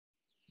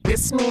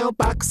This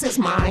mailbox is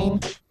mine,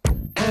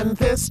 and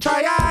this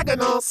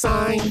triagonal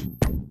sign.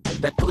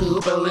 That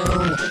blue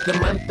balloon, the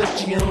month of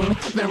June,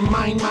 they're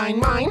mine, mine,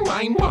 mine,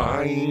 mine,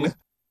 mine.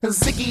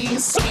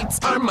 Ziggy's sweets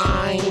are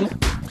mine.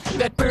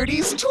 That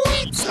birdie's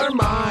tweets are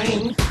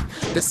mine.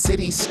 The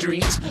city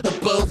streets,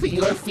 both of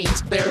your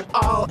feet, they're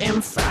all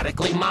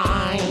emphatically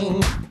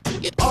mine.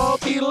 It all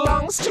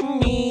belongs to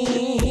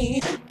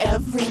me,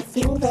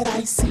 everything that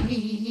I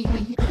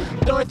see.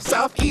 North,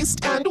 south,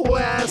 east, and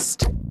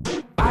west.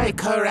 I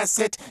caress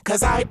it,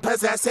 'cause I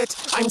possess it.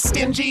 I'm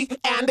stingy,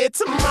 and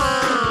it's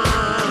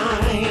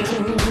mine.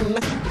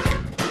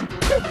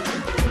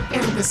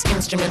 And this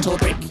instrumental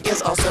break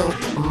is also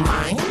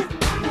mine.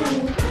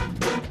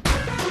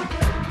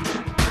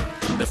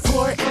 The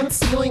floor and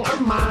ceiling are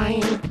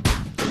mine.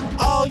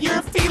 All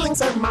your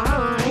feelings are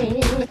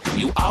mine.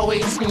 You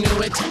always knew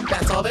it,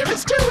 that's all there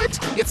is to it.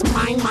 It's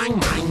mine, mine,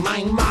 mine,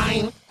 mine,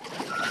 mine.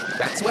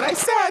 That's what I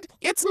said,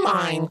 it's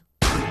mine.